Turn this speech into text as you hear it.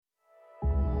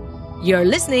You're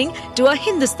listening to a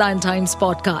Hindustan Times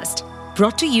podcast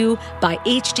brought to you by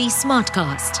HT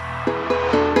Smartcast.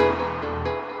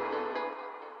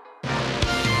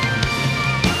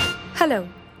 Hello,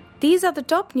 these are the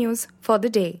top news for the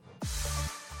day.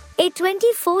 A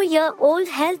 24-year-old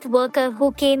health worker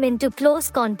who came into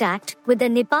close contact with a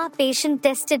Nipah patient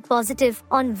tested positive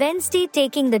on Wednesday,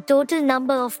 taking the total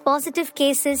number of positive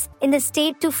cases in the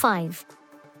state to 5.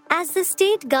 As the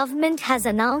state government has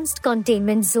announced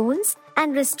containment zones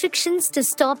and restrictions to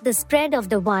stop the spread of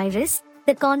the virus,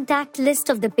 the contact list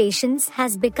of the patients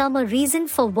has become a reason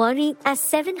for worry as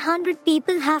 700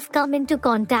 people have come into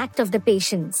contact of the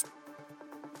patients.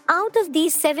 Out of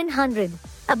these 700,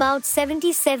 about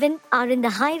 77 are in the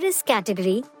high-risk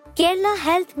category, Kerala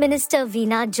Health Minister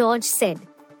Veena George said.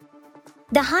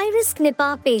 The high-risk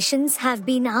Nipah patients have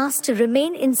been asked to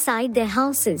remain inside their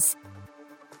houses.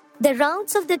 The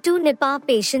routes of the 2 Nipah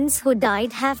patients who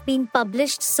died have been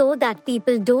published so that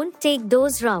people don't take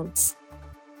those routes.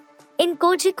 In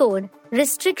Kozhikode,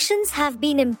 restrictions have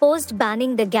been imposed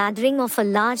banning the gathering of a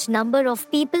large number of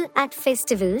people at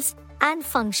festivals and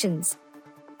functions.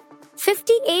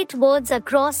 58 wards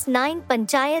across 9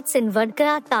 panchayats in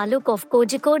Vadkara Taluk of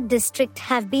Kozhikode district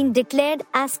have been declared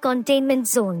as containment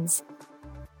zones.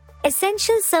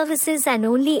 Essential services and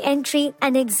only entry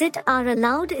and exit are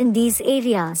allowed in these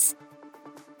areas.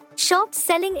 Shops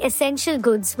selling essential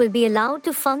goods will be allowed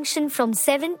to function from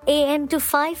 7 a.m. to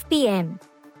 5 p.m.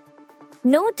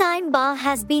 No time bar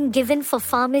has been given for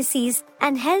pharmacies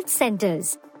and health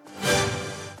centers.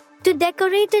 2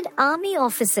 decorated army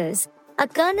officers, a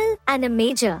colonel and a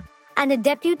major, and a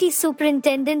deputy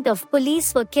superintendent of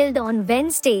police were killed on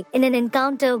Wednesday in an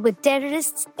encounter with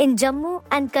terrorists in Jammu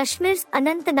and Kashmir's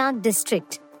Anantnag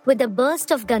district, with a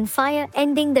burst of gunfire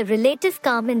ending the relative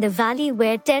calm in the valley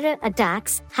where terror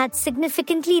attacks had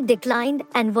significantly declined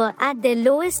and were at their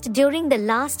lowest during the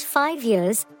last 5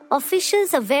 years,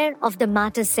 officials aware of the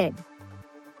matter said.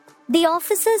 The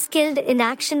officers killed in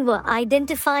action were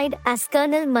identified as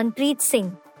Colonel Manpreet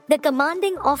Singh, the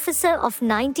commanding officer of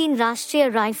 19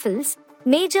 Rashtriya Rifles,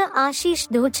 Major Ashish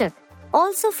Dhochak,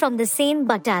 also from the same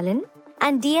battalion,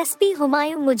 and DSP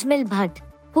Humayun Mujmil Bhatt,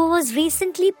 who was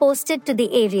recently posted to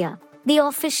the area, the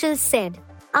officials said,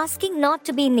 asking not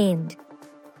to be named.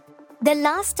 The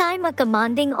last time a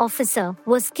commanding officer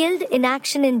was killed in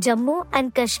action in Jammu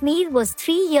and Kashmir was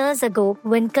 3 years ago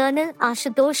when Colonel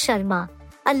Ashutosh Sharma,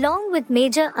 along with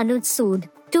Major Anuj Sood,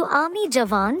 2 army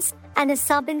jawans and a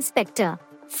sub-inspector,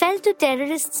 fell to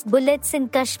terrorists' bullets in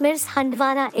Kashmir's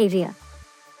Handwara area.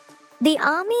 The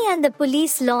army and the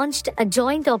police launched a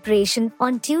joint operation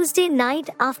on Tuesday night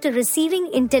after receiving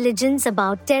intelligence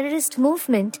about terrorist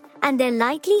movement and their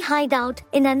likely hideout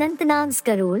in Anantnag's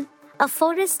Garol, a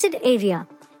forested area,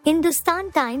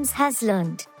 Hindustan Times has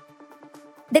learned.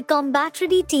 The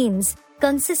combatantry teams,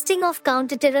 consisting of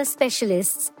counter-terror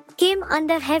specialists, came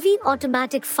under heavy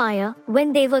automatic fire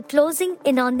when they were closing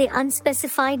in on the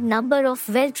unspecified number of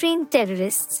well-trained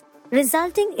terrorists,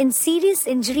 resulting in serious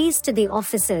injuries to the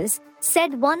officers,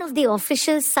 said one of the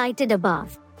officials cited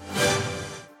above.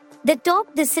 The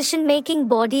top decision-making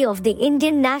body of the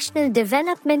Indian National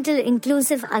Developmental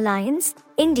Inclusive Alliance,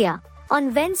 India,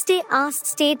 on Wednesday asked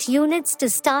state units to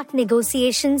start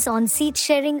negotiations on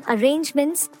seat-sharing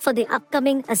arrangements for the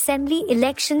upcoming assembly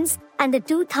elections and the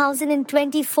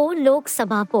 2024 Lok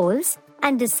Sabha polls,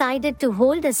 and decided to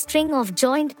hold a string of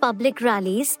joint public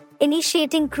rallies,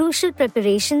 initiating crucial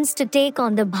preparations to take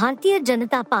on the Bharatiya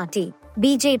Janata Party,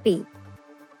 BJP.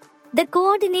 The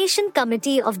Coordination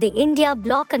Committee of the India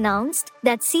bloc announced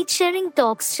that seat-sharing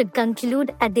talks should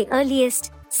conclude at the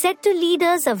earliest, said to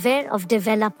leaders aware of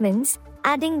developments,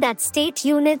 adding that state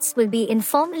units will be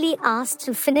informally asked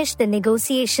to finish the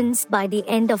negotiations by the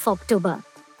end of October.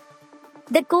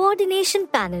 The coordination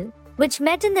panel, which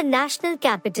met in the national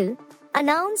capital,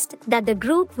 announced that the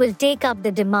group will take up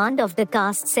the demand of the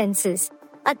caste census,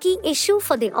 a key issue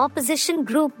for the opposition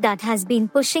group that has been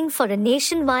pushing for a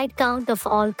nationwide count of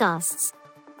all castes.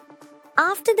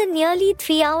 After the nearly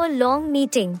 3-hour-long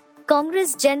meeting,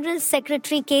 Congress General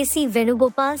Secretary K.C.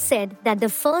 Venugopal said that the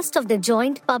first of the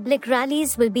joint public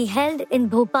rallies will be held in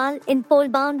Bhopal in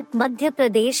poll-bound Madhya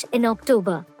Pradesh in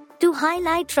October, to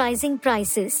highlight rising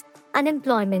prices,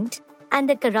 unemployment, and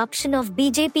the corruption of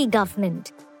BJP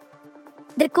government.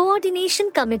 The Coordination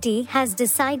Committee has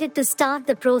decided to start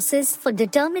the process for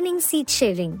determining seat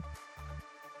sharing.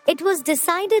 It was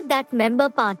decided that member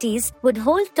parties would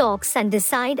hold talks and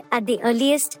decide at the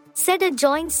earliest, said a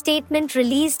joint statement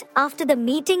released after the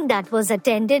meeting that was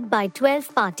attended by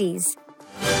 12 parties.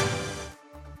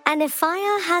 An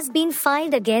FIR has been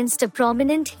filed against a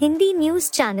prominent Hindi news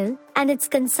channel and its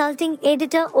consulting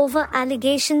editor over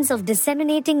allegations of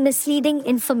disseminating misleading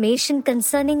information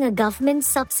concerning a government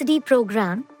subsidy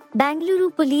program,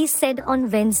 Bengaluru police said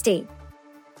on Wednesday.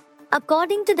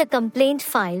 According to the complaint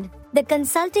filed, the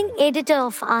consulting editor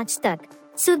of Anantnag,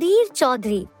 Sudhir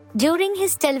Chaudhary, during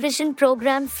his television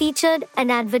program featured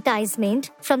an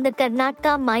advertisement from the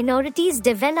Karnataka Minorities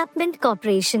Development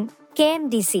Corporation,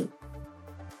 KMDC.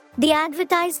 The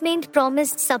advertisement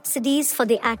promised subsidies for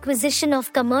the acquisition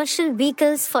of commercial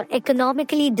vehicles for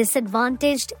economically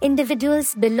disadvantaged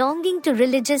individuals belonging to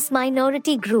religious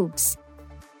minority groups.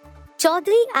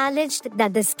 Chaudhary alleged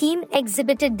that the scheme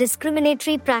exhibited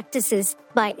discriminatory practices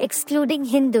by excluding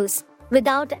Hindus,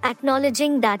 without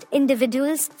acknowledging that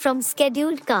individuals from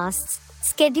scheduled castes,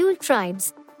 scheduled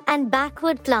tribes, and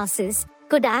backward classes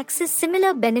could access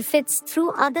similar benefits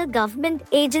through other government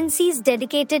agencies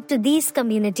dedicated to these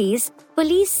communities,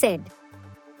 police said.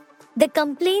 The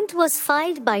complaint was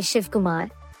filed by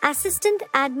Shivkumar, Assistant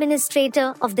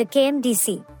Administrator of the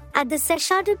KMDC, at the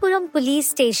Seshadripuram police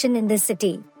station in the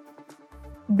city.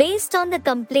 Based on the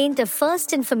complaint, a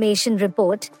first information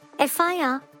report,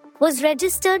 FIR, was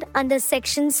registered under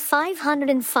sections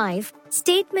 505,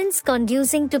 statements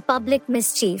conducing to public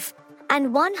mischief,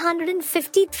 and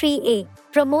 153A,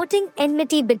 promoting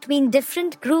enmity between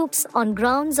different groups on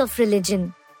grounds of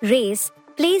religion, race,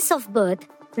 place of birth,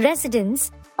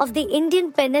 residence, of the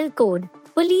Indian Penal Code,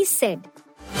 police said.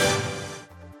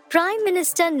 Prime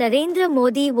Minister Narendra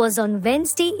Modi was on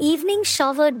Wednesday evening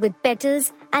showered with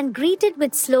petals and greeted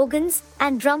with slogans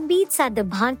and drumbeats at the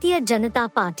Bharatiya Janata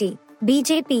Party,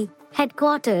 BJP,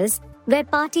 headquarters, where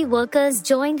party workers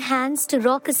joined hands to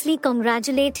raucously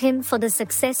congratulate him for the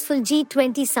successful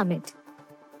G20 summit.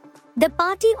 The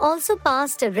party also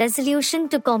passed a resolution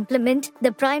to compliment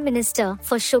the Prime Minister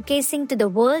for showcasing to the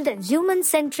world a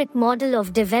human-centric model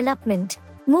of development,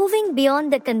 moving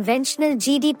beyond the conventional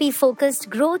GDP-focused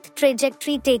growth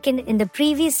trajectory taken in the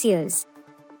previous years.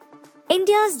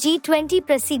 India's G20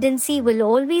 presidency will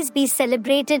always be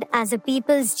celebrated as a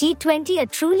people's G20, a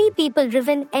truly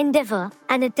people-driven endeavor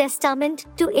and a testament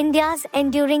to India's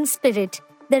enduring spirit,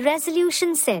 the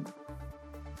resolution said.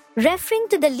 Referring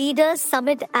to the Leaders'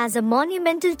 Summit as a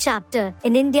monumental chapter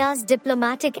in India's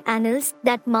diplomatic annals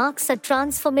that marks a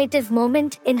transformative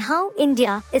moment in how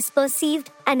India is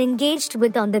perceived and engaged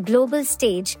with on the global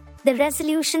stage, the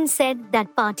resolution said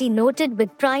that party noted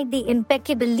with pride the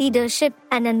impeccable leadership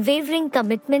and unwavering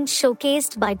commitment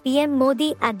showcased by PM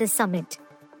Modi at the summit.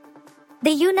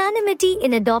 The unanimity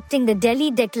in adopting the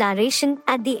Delhi Declaration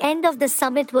at the end of the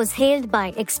summit was hailed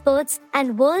by experts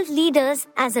and world leaders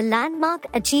as a landmark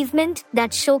achievement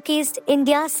that showcased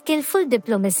India's skillful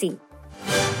diplomacy.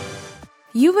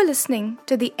 You were listening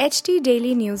to the HT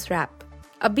Daily News Wrap,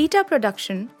 a beta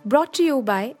production brought to you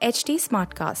by HT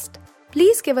Smartcast.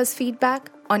 Please give us feedback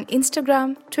on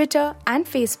Instagram, Twitter, and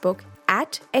Facebook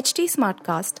at HT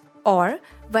Smartcast or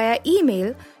via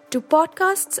email to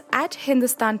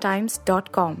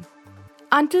podcasts@hindustantimes.com.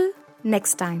 Until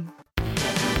next time.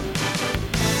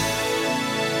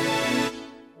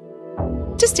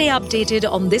 To stay updated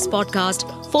on this podcast,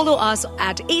 follow us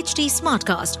at HT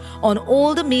Smartcast on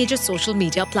all the major social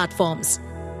media platforms.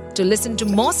 To listen to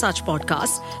more such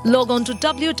podcasts, log on to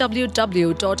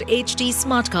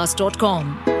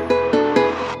www.htsmartcast.com.